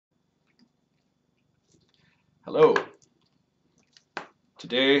Hello.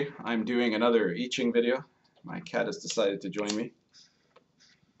 Today I'm doing another I Ching video. My cat has decided to join me.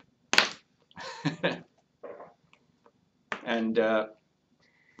 And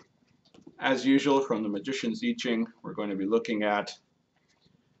as usual from the Magician's I Ching, we're going to be looking at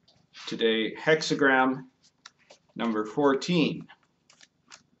today hexagram number 14.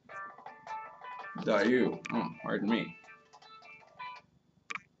 Dayu. Oh, pardon me.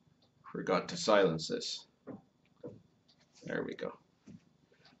 Forgot to silence this. There we go.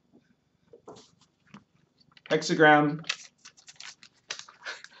 Hexagram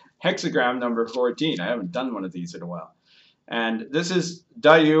number 14. I haven't done one of these in a while. And this is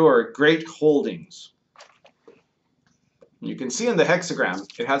Dayu, or Great Holdings. You can see in the hexagram,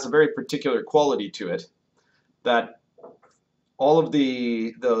 it has a very particular quality to it, that all of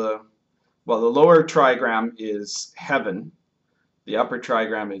the lower trigram is heaven, the upper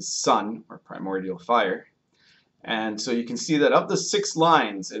trigram is sun, or primordial fire. And so you can see that of the 6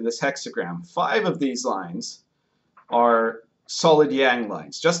 lines in this hexagram, 5 of these lines are solid yang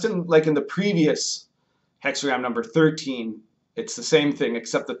lines. Just like in the previous hexagram number 13, it's the same thing,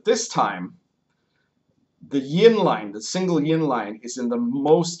 except that this time the yin line, the single yin line, is in the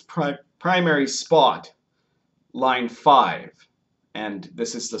most primary spot, line 5. And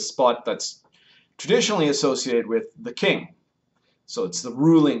this is the spot that's traditionally associated with the king. So it's the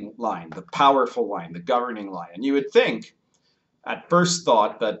ruling line, the powerful line, the governing line. And you would think, at first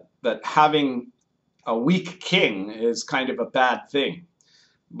thought, that having a weak king is kind of a bad thing.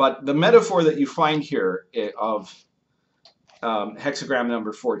 But the metaphor that you find here of hexagram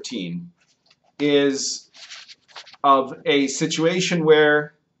number 14 is of a situation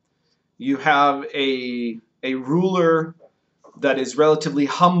where you have a ruler that is relatively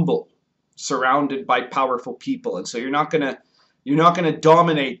humble, surrounded by powerful people. And so you're not going to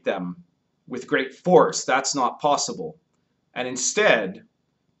dominate them with great force. That's not possible. And instead,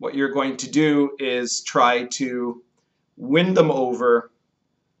 what you're going to do is try to win them over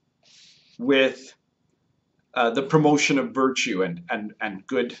with the promotion of virtue and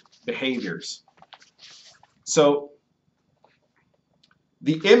good behaviors. So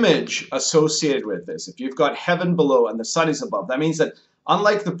the image associated with this, if you've got heaven below and the sun is above, that means that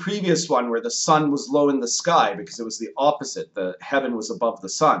unlike the previous one where the sun was low in the sky because it was the opposite, the heaven was above the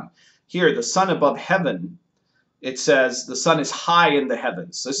sun. Here, the sun above heaven, it says the sun is high in the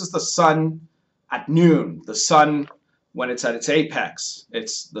heavens. So this is the sun at noon, the sun when it's at its apex.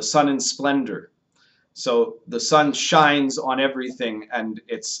 It's the sun in splendor. So the sun shines on everything, and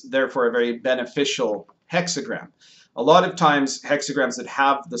it's therefore a very beneficial hexagram. A lot of times, hexagrams that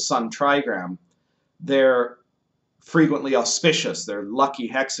have the sun trigram, they're frequently auspicious. They're lucky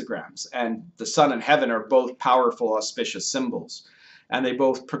hexagrams. And the sun and heaven are both powerful, auspicious symbols. And they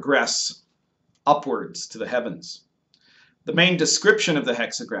both progress upwards to the heavens. The main description of the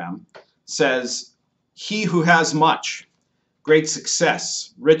hexagram says, "He who has much, great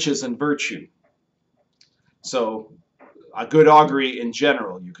success, riches, and virtue." So, a good augury in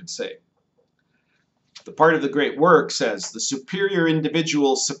general, you could say. The part of the great work says, "The superior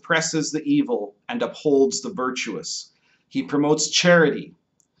individual suppresses the evil and upholds the virtuous. He promotes charity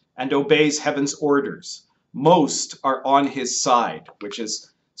and obeys heaven's orders. Most are on his side," which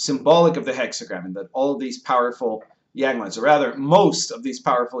is symbolic of the hexagram, and that all of these powerful yang lines, or rather most of these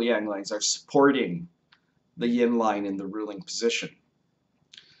powerful yang lines, are supporting the yin line in the ruling position.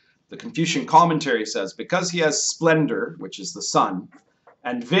 The Confucian commentary says, because he has splendor, which is the sun,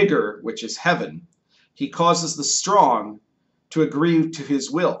 and vigor, which is heaven, he causes the strong to agree to his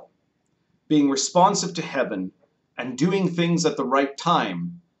will. Being responsive to heaven and doing things at the right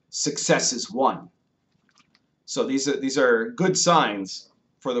time, success is won. So these are good signs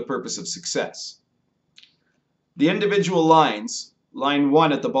for the purpose of success. The individual lines, line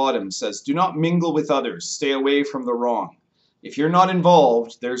 1 at the bottom says, "Do not mingle with others, stay away from the wrong. If you're not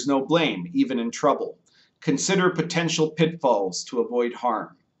involved, there's no blame, even in trouble. Consider potential pitfalls to avoid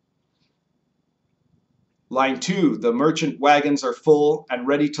harm." Line 2, "The merchant wagons are full and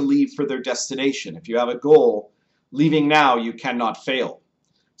ready to leave for their destination. If you have a goal, leaving now you cannot fail."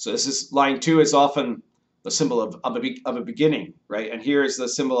 So this is, line 2 is often the symbol of a beginning, right? And here is the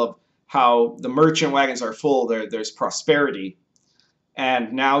symbol of how the merchant wagons are full, there's prosperity,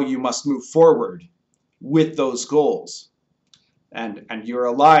 and now you must move forward with those goals. And you're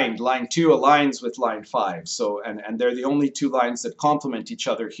aligned. Line 2 aligns with line 5. So and they're the only 2 lines that complement each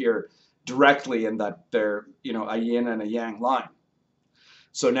other here directly, in that they're, a yin and a yang line.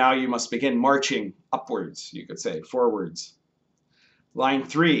 So now you must begin marching upwards, you could say, forwards. Line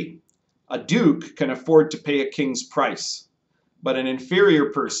 3, "A duke can afford to pay a king's price, but an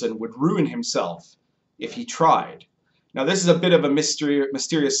inferior person would ruin himself if he tried. Now this is a bit of a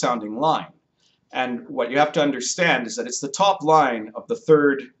mysterious sounding line. And what you have to understand is that it's the top line of the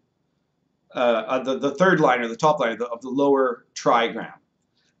third, the third line or the top line of the lower trigram.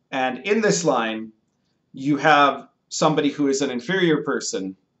 And in this line, you have somebody who is an inferior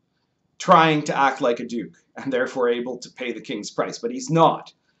person trying to act like a duke and therefore able to pay the king's price, but he's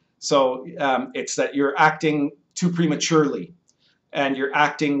not. So it's that you're acting too prematurely and you're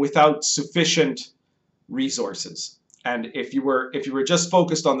acting without sufficient resources. And if you were just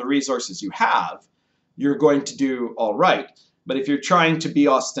focused on the resources you have, you're going to do all right. But if you're trying to be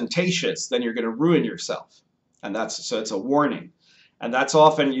ostentatious, then you're going to ruin yourself. And so it's a warning. And that's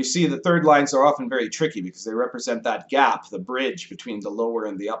often, you see the third lines are often very tricky because they represent that gap, the bridge between the lower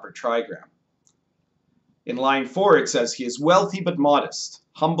and the upper trigram. In line 4 it says, he is wealthy but modest,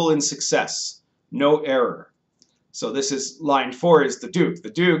 humble in success, no error. So this is, line 4 is the Duke.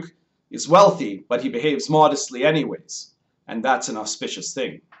 The Duke is wealthy, but he behaves modestly anyways. And that's an auspicious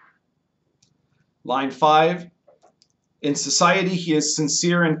thing. Line 5, in society he is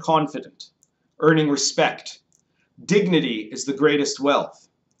sincere and confident, earning respect. Dignity is the greatest wealth,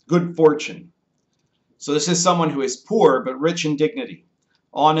 good fortune. So this is someone who is poor but rich in dignity,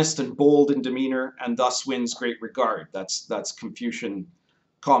 honest and bold in demeanor, and thus wins great regard. That's Confucian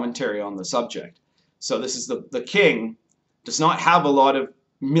commentary on the subject. So this is the king does not have a lot of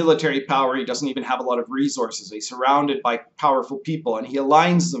military power. He doesn't even have a lot of resources. He's surrounded by powerful people, and he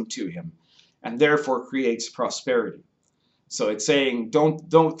aligns them to him, and therefore creates prosperity. So it's saying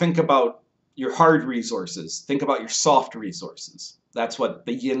don't think about your hard resources. Think about your soft resources. That's what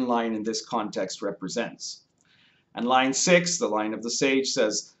the yin line in this context represents. And line 6, the line of the sage,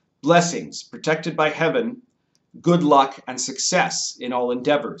 says, blessings, protected by heaven, good luck and success in all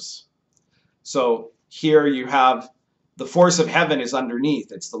endeavors. So here you have the force of heaven is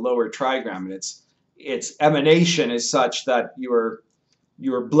underneath. It's the lower trigram, and its emanation is such that you're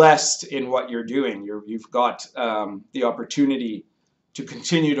blessed in what you're doing. You've got the opportunity to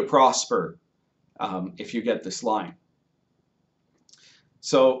continue to prosper if you get this line.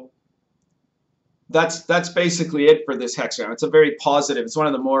 So that's basically it for this hexagram. It's a very positive, it's one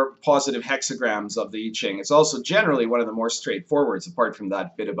of the more positive hexagrams of the I Ching. It's also generally one of the more straightforwards, apart from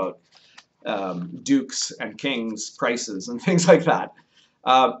that bit about dukes and kings, prices, and things like that.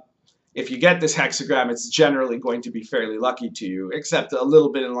 If you get this hexagram, it's generally going to be fairly lucky to you, except a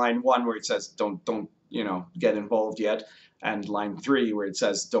little bit in line 1 where it says don't get involved yet, and line 3 where it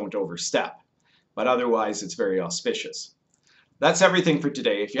says don't overstep. But otherwise, it's very auspicious. That's everything for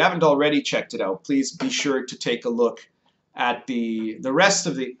today. If you haven't already checked it out, please be sure to take a look at the rest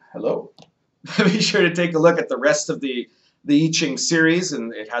of the be sure to take a look at the rest of the I Ching series,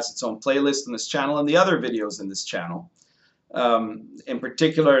 and it has its own playlist in this channel and the other videos in this channel. In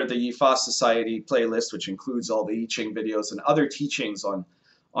particular, the Yifa Society playlist, which includes all the I Ching videos and other teachings on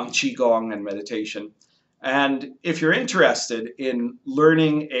Qigong and meditation. And if you're interested in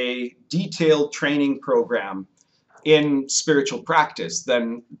learning a detailed training program in spiritual practice,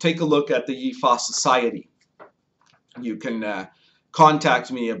 then take a look at the Yifa Society. You can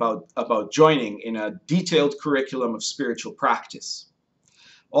contact me about joining in a detailed curriculum of spiritual practice.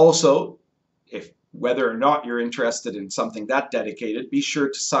 Also, whether or not you're interested in something that dedicated, be sure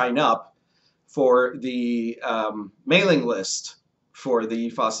to sign up for the mailing list for the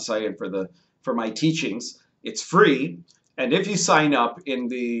Yifa Society and for my teachings. It's free, and if you sign up, in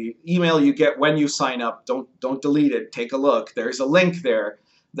the email you get when you sign up, don't delete it, take a look. There's a link there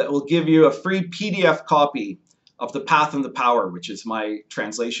that will give you a free PDF copy of The Path and the Power, which is my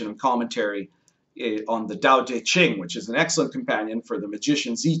translation and commentary on the Tao Te Ching, which is an excellent companion for the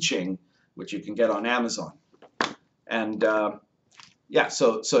Magician's I Ching, which you can get on Amazon. And yeah,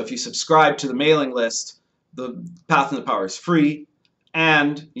 so if you subscribe to the mailing list, the Path and the Power is free,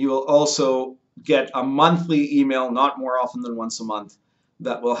 and you will also get a monthly email, not more often than once a month,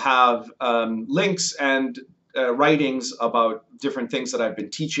 that will have links and writings about different things that I've been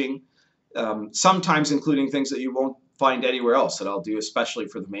teaching, sometimes including things that you won't find anywhere else that I'll do especially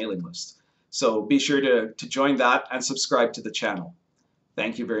for the mailing list. So be sure to join that and subscribe to the channel.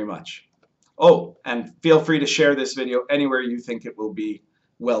 Thank you very much. Oh, and feel free to share this video anywhere you think it will be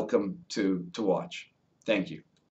welcome to watch. Thank you.